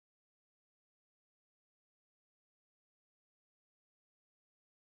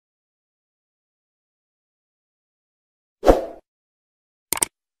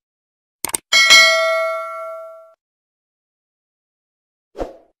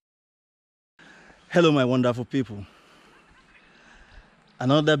Hello, my wonderful people.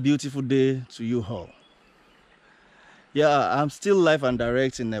 Another beautiful day to you all. Yeah, I'm still live and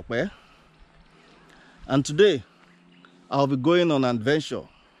direct in Ekpe. And today, I'll be going on an adventure.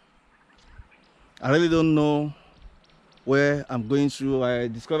 I really don't know where I'm going to. I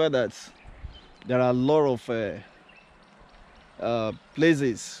discovered that there are a lot of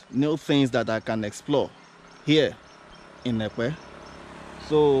places, new things that I can explore here in Ekpe.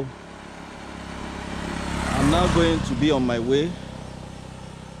 So, I'm now going to be on my way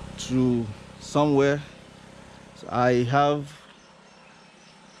to somewhere. So I have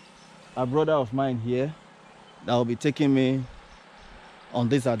a brother of mine here that will be taking me on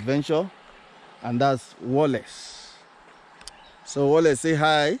this adventure, and that's Wallace. So Wallace, say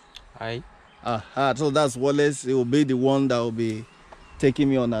hi. Hi. So that's Wallace. He will be the one that will be taking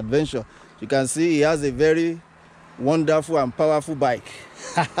me on adventure. You can see he has a very wonderful and powerful bike.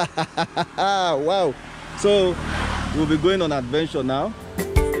 Wow. So we'll be going on adventure now.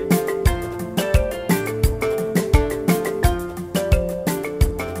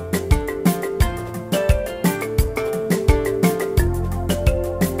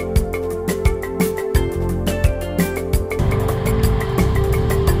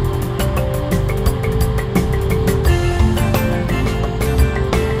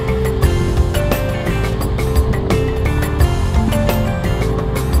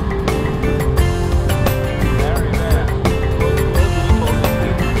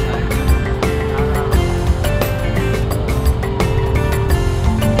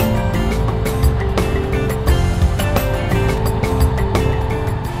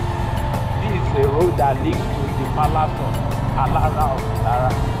 That leads to the palace of Alara of Lara.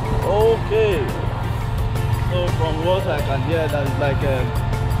 Okay. So from what I can hear, that is like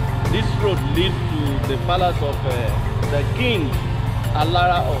this road leads to the palace of the king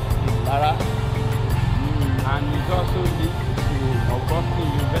Alara of Lara. And it also leads to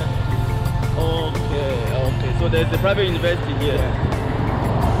Augustine University. Okay. So there's a private university here. Yeah.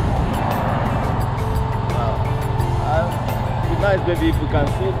 Wow. It's nice, maybe if we can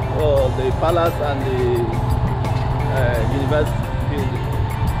see the palace and the university building.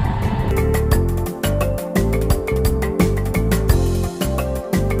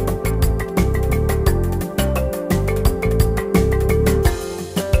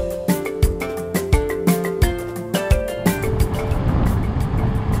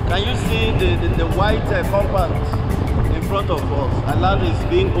 Can you see the white compound in front of us? And land is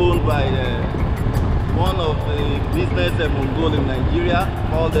being owned by one of the business Mongol in Nigeria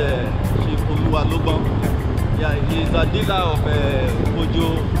called Chief Oluwalogbon. Yeah, he's a dealer of Bojo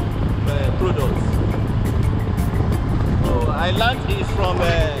products. So I learned he's from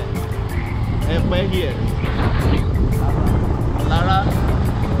Ekpe here. Lara.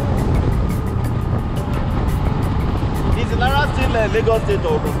 Is Lara still Lagos State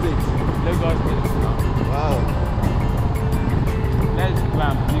or Ogun State? Lagos State. Wow. Let's go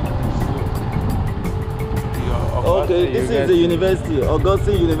and pick this road. Okay, this is the university,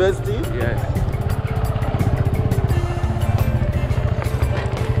 Augustine University. Yes.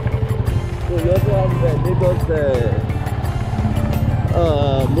 So you also have Lagos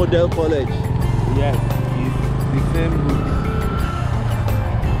Model College. Yes, it's the same route.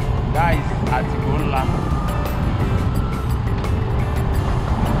 That is at Gonla.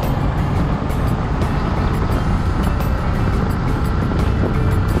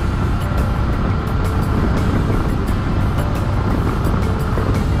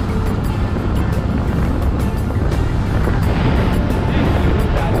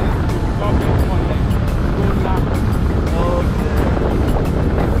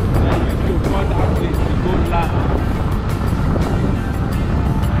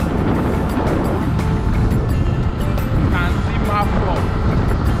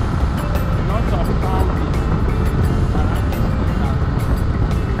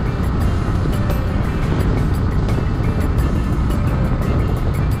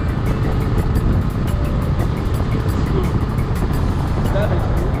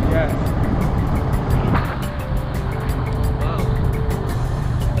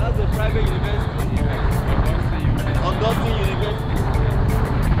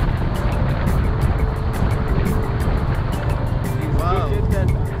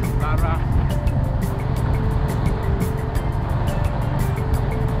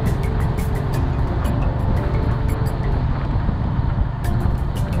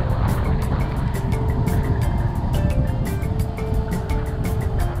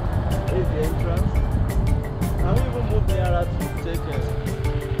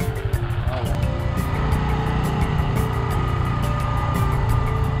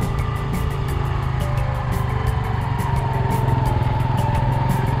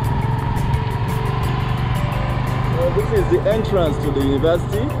 entrance to the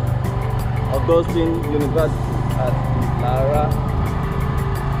university, Augustine University at Lara.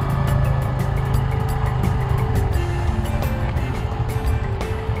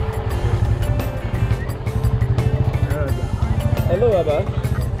 Hello, Baba.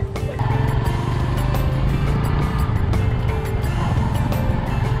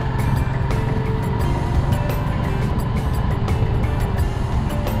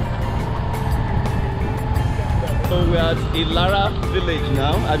 So we are at Ilara village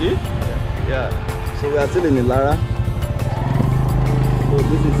now, Adi? Yeah. So we are still in Ilara. So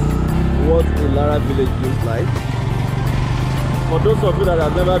this is what Ilara village looks like. For those of you that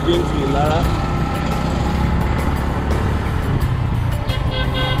have never been to Ilara,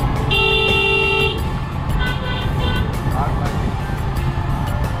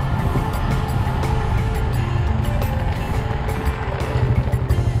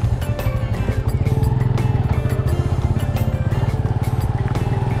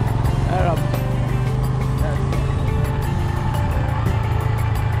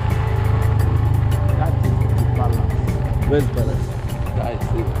 where's the palace? That's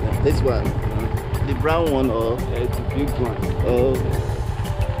it. Yeah. This one, the brown one, or Yeah, it's a big one. oh,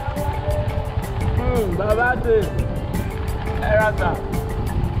 Babade. Erata.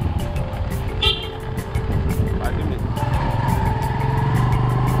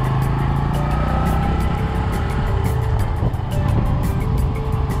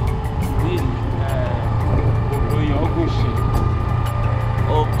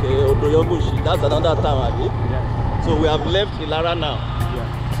 okay, Odoyogushi. That's another town, Abi. Yes. So we have left Ilara now.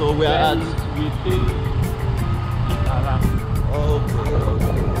 Yeah. So we are at. We take Lara.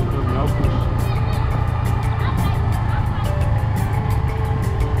 Okay.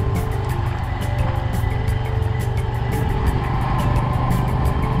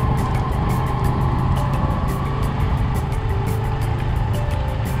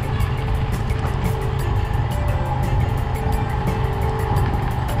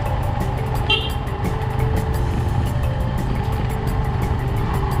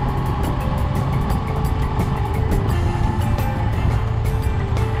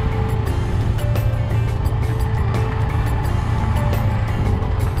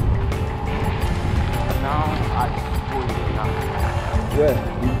 Where?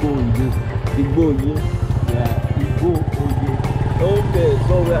 Igbo Oye. Yeah, Igbo Oye. Okay,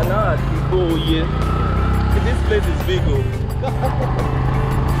 so we are now at Igbo Oye. This place is big, oh.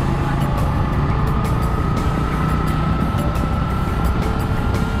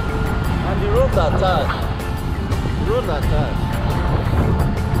 And the roads are tight. The roads are tight.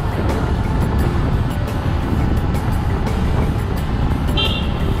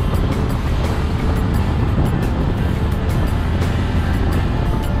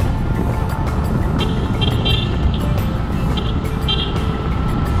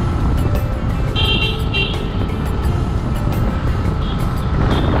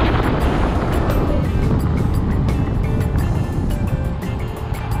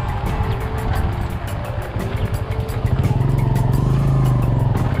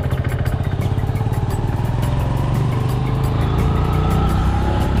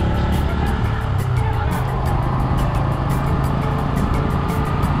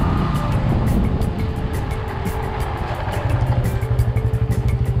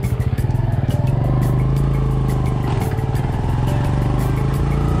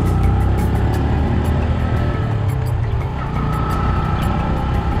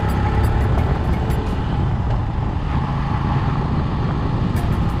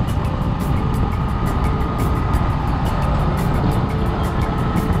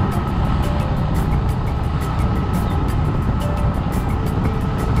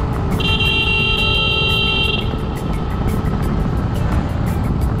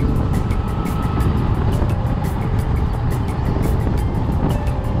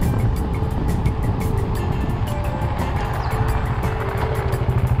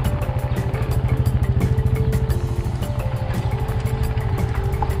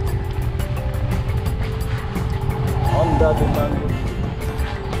 Under the mango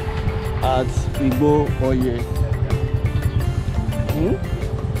at Igbo Oye.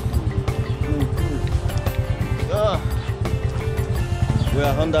 We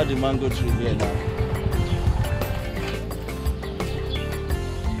are under the mango tree here now.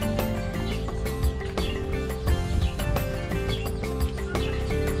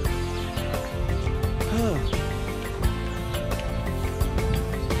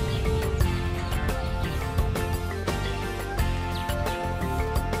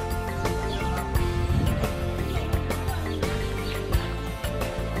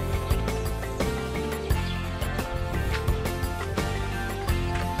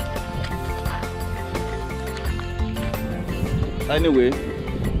 Anyway,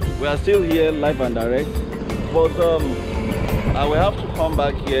 we are still here live and direct, but I will have to come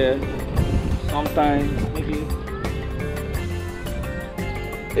back here sometime, maybe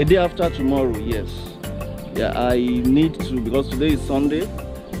a day after tomorrow. Yes, yeah, I need to, because today is Sunday,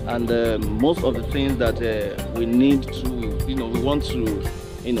 and most of the things that we need to, we want to,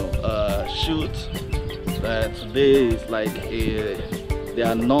 shoot today is like they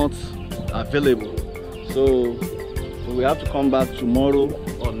are not available. So we have to come back tomorrow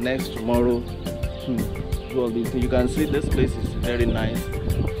or next tomorrow to do all these things. You can see this place is very nice,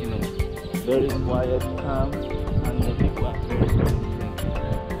 very quiet, calm, and the people are very friendly.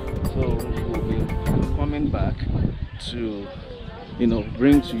 So we'll be coming back to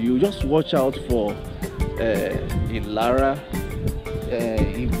bring to you. Just watch out for Ilara,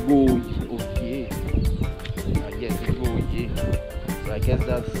 Igbo Oye. Yes, Igbo Oye. So I guess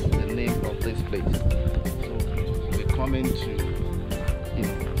that's the name of this place. So we'll be coming to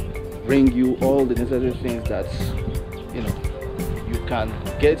bring you all the necessary things that you can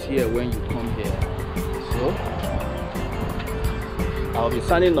get here when you come here. So I'll be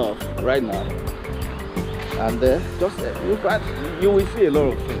signing off right now, and just you will see a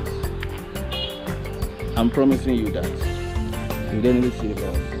lot of things. I'm promising you that you definitely see a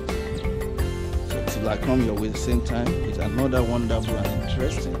lot of things. So till I come your way the same time with another wonderful and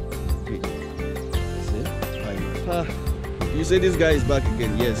interesting video. You say this guy is back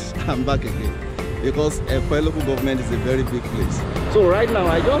again. Yes, I'm back again, because Ekwe local government is a very big place. So right now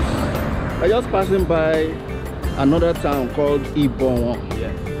I just passing by another town called Ibon.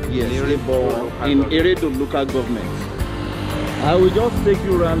 Yes, Ibon in Eredo local government. I will just take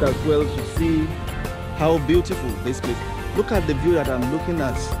you around as well to see how beautiful this place. Look at the view that I'm looking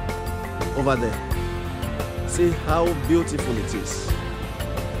at over there. See how beautiful it is.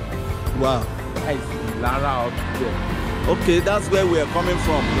 Wow. Nice. Ilara up there. Okay, that's where we are coming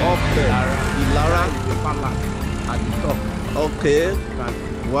from. Up there. Ilara. The palace at the top. Okay.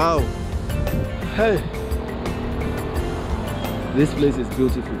 Wow. Hey. This place is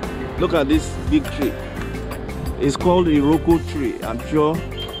beautiful. Look at this big tree. It's called Iroko tree. I'm sure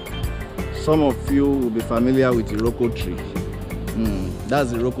some of you will be familiar with Iroko tree.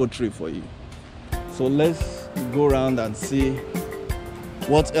 That's Iroko tree for you. So let's go around and see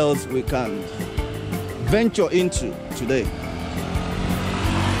what else we can venture into today.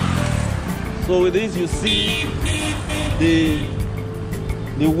 So with this, you see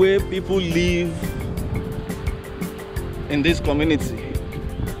the way people live in this community.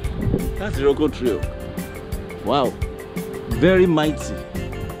 That's the Iroko tree. Wow, very mighty,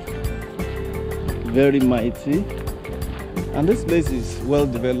 very mighty. And this place is well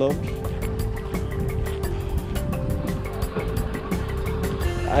developed.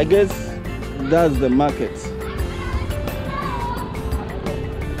 I guess that's the market.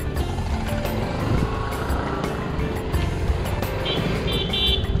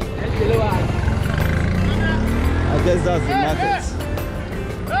 I guess that's the market.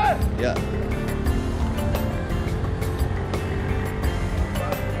 Yeah.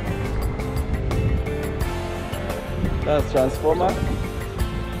 That's transformer.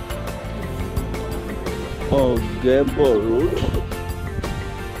 Ogebo Road.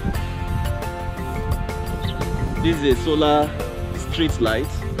 This is a solar street light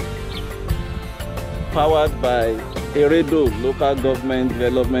powered by Eredo Local Government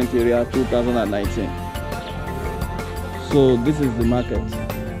Development Area 2019. So this is the market.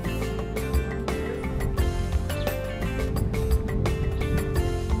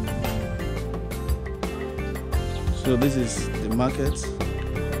 So this is the market.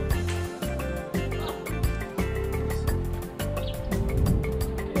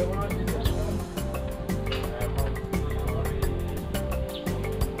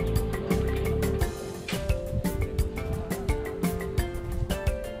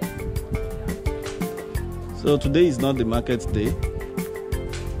 So today is not the market day.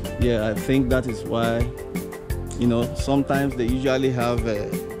 Yeah, I think that is why, sometimes they usually have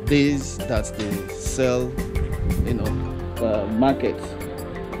days that they sell, markets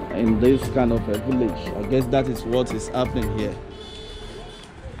in this kind of a village. I guess that is what is happening here.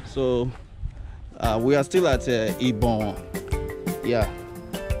 So we are still at Ibon. Yeah.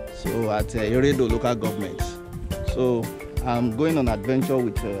 So at Eredo local government. So I'm going on adventure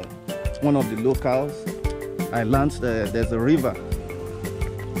with one of the locals. I learned there's a river.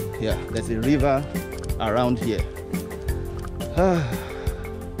 Yeah, there's a river around here.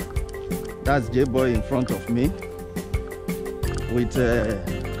 That's J-Boy in front of me with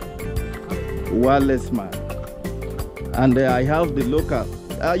Wireless Man. And I have the local.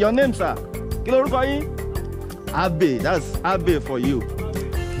 Your name, sir? Abe, that's Abe for you.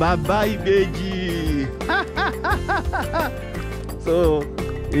 Baba Ibeji. So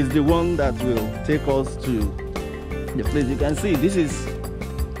it's the one that will take us to the place. You can see this is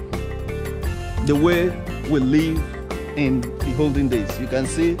the way we live in the olden days. You can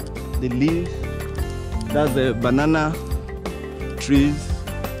see the leaves, that's the banana trees,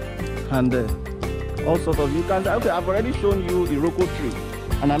 and all sorts of, you can, okay, I've already shown you Iroko tree,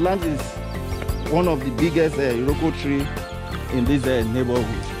 and Aland is one of the biggest Iroko tree in this neighborhood.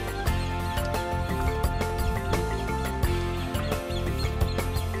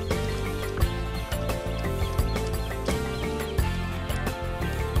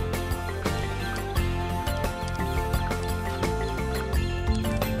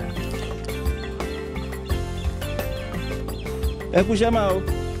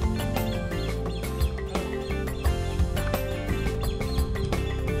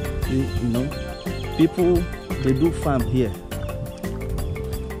 You know, people, they do farm here.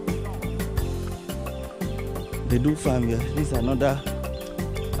 They do farm here. This is another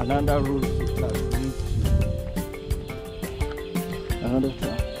road. Another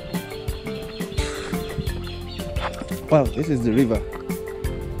farm. Wow, this is the river.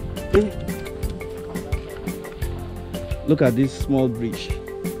 Hey. Look at this small bridge.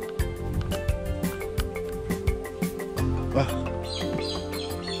 Wow.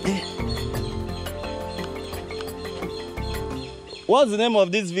 Hey. What's the name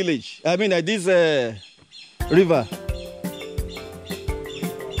of this village? I mean, this river.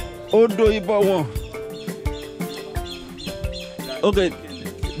 Odo Ibawan. Okay,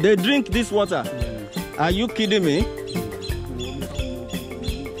 they drink this water. Are you kidding me?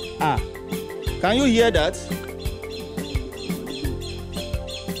 Ah, can you hear that?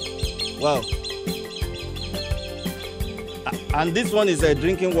 Wow. And this one is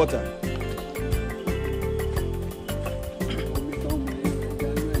drinking water.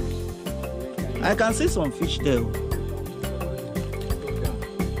 I can see some fish there.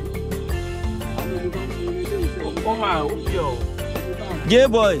 Gay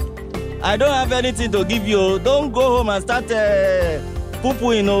boy, I don't have anything to give you. Don't go home and start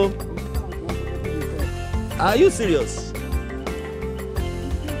poo-poo, you know. Are you serious?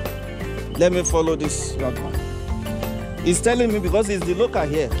 Let me follow this young man. He's telling me because he's the local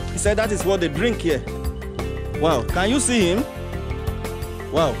here. He said that is what they drink here. Wow, can you see him?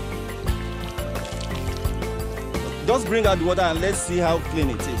 Wow. Just bring out the water and let's see how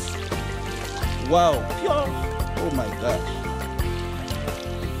clean it is. Wow, pure. Oh my gosh.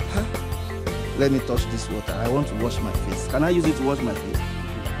 Huh? Let me touch this water. I want to wash my face. Can I use it to wash my face?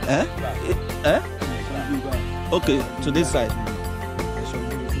 Eh? Eh? Okay, to this side.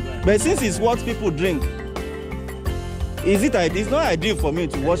 But since it's what people drink, it's not ideal for me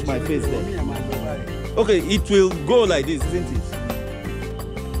to wash my face there. Okay, it will go like this, isn't it?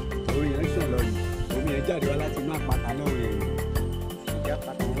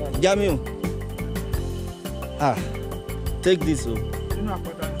 Jamiu. Ah, take this. Oh.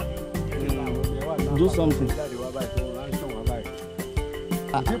 Do something.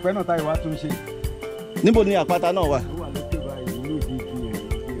 Ah. Níbo ni àpáta náà wà?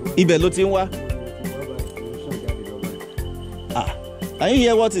 Ibẹ̀ ló ti ń wá. Ah, can you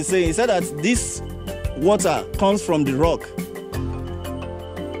hear what he's saying? He said that this water comes from the rock.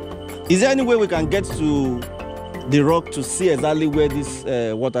 Is there any way we can get to the rock to see exactly where this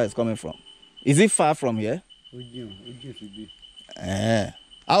water is coming from? Is it far from here?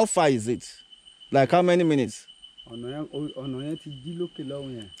 How far is it? Like how many minutes?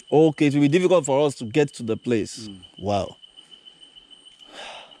 Okay, it will be difficult for us to get to the place. Wow.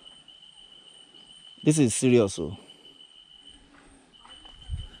 This is serious. Oh.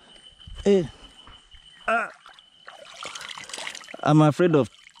 Hey. I'm afraid of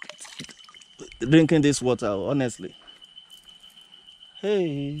drinking this water, honestly.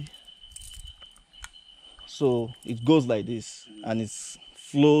 Hey. So it goes like this and it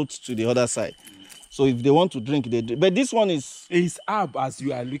floats to the other side. So if they want to drink, they drink. But this one is... It's up as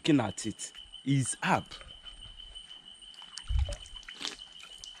you are looking at it. It's up.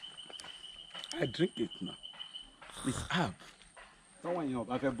 I drink it now. It's up.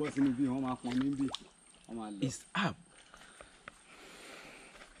 It's up.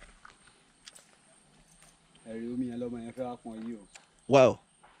 Wow.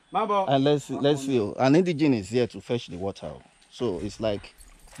 And let's see. An indigene is here to fetch the water. So it's like,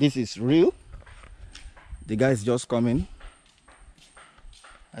 this is real. The guy is just coming.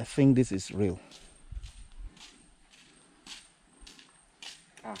 I think this is real.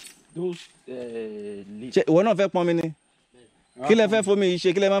 Those One of them coming. Kill a for me,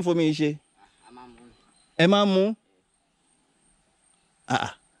 shake a man for me. ẹ máa mú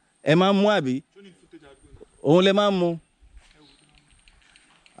ẹ máa mú àbí òun lè máa mú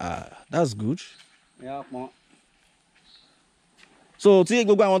that's good. So tí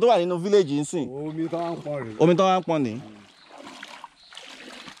gbogbo àwọn tó wà nínú village ń sìn omi tó wá ń pọn ni.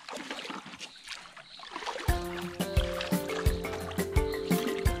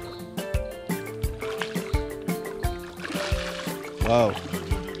 Wow.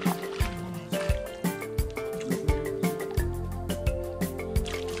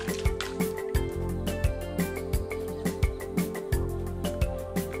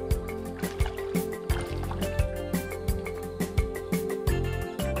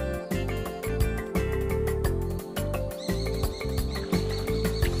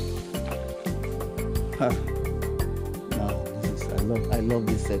 Wow, this is, I love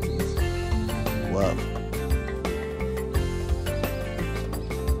these settings. Wow.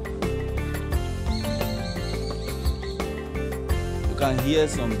 You can hear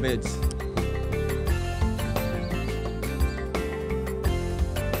some birds.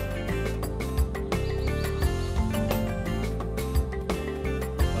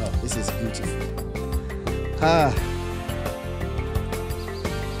 Wow, this is beautiful.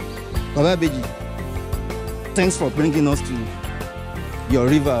 Baba Beji, thanks for bringing us to your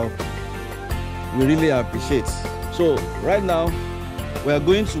river. We really appreciate. So right now we are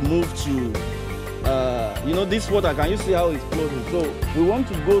going to move to you know, this water, can you see how it's flowing? So we want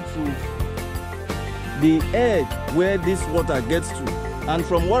to go to the edge where this water gets to, and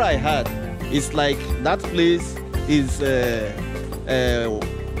from what I heard, it's like that place is the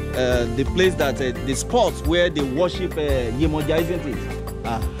place that the spot where they worship Yemoja, isn't it?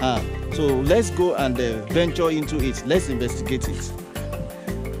 So let's go and venture into it. Let's investigate it.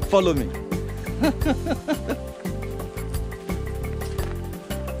 Follow me.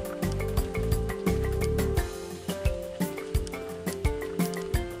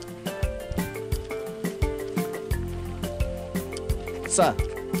 Sir,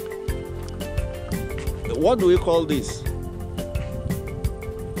 what do we call this?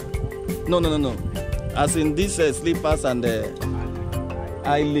 No. As in these slippers and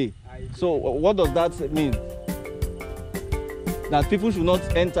Aile. So what does that mean? That people should not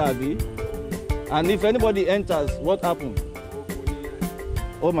enter, and if anybody enters, what happens?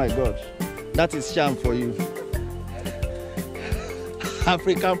 Oh my God, that is sham for you.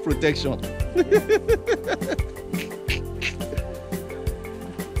 African protection.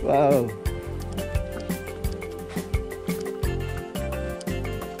 Wow.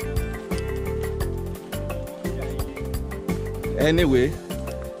 Anyway,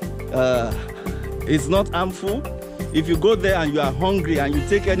 it's not harmful. If you go there and you are hungry and you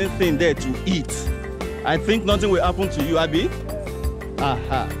take anything there to eat, I think nothing will happen to you, Abi.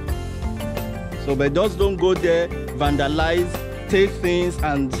 So, but just don't go there, vandalize, take things,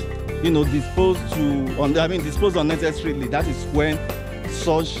 and dispose unnecessarily. That is when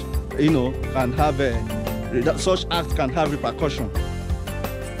such can have such acts can have repercussion.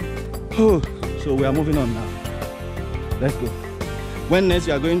 So we are moving on now. Let's go. When next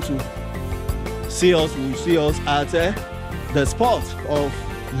you are going to see us, you will see us at the spot of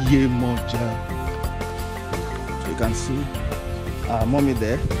Yemoja. So you can see our mommy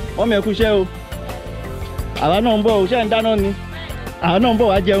there. Mommy, ẹ kú iṣẹ́ o. Àwa náà ń bọ̀ o, ṣé ń dáná ni? Àwa náà ń bọ̀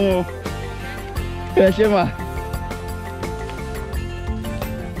wá jẹun o. Ẹ ṣé mà.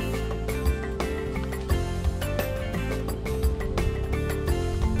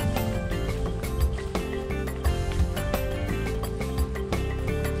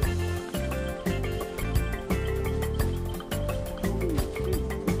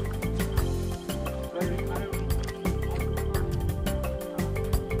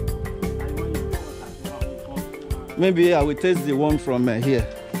 Maybe I will taste the one from here.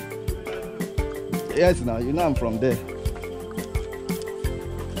 Yes, now you know I'm from there.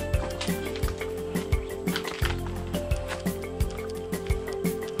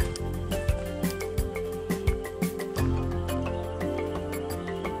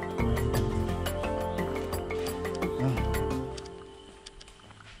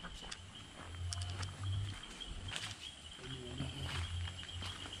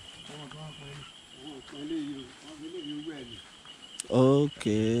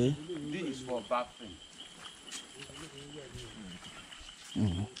 Okay. This is for bathing.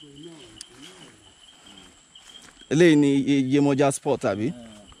 Yemoja spot, Abi?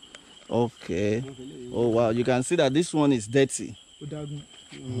 Okay. Oh wow, you can see that this one is dirty.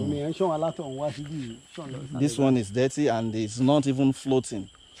 This one is dirty and it's not even floating.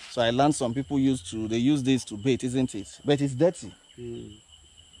 So I learned some people they use this to bait, isn't it? But it's dirty.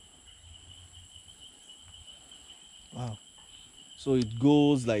 Wow. So it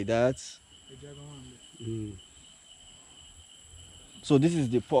goes like that. So this is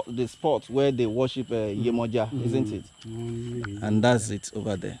the spot where they worship Yemoja, isn't it? And that's it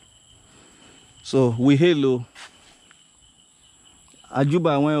over there. So we hello.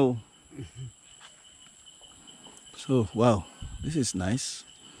 Ajuba well. So wow, this is nice.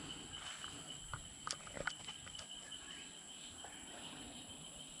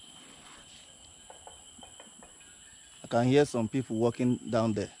 I can hear some people walking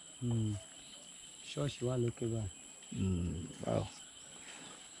down there. Wow,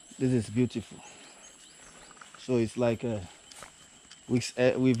 this is beautiful. So it's like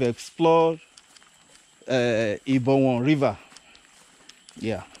we've explored Ibowon River,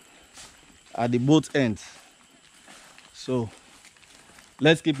 yeah, at the boat end. So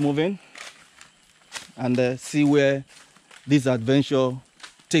let's keep moving and see where this adventure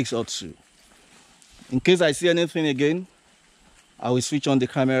takes us to. In case I see anything again, I will switch on the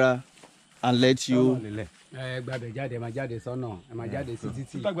camera and let you. This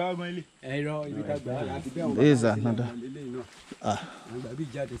is another.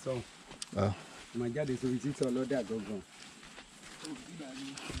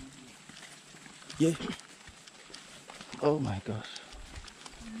 Yeah. Oh my gosh.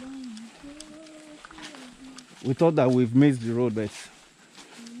 We thought that we've missed the road, but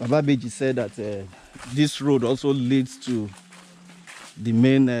Baba Beji said that this road also leads to the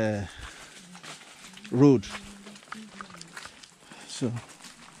main road. So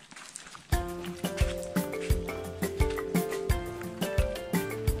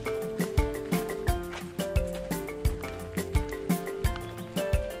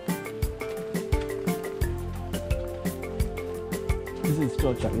this is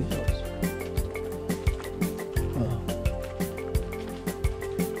church, and this house.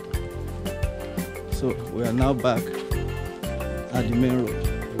 So we are now back at the main road.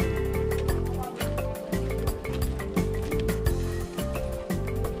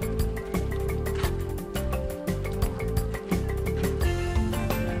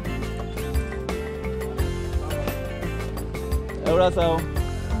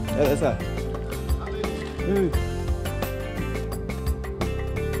 Sir.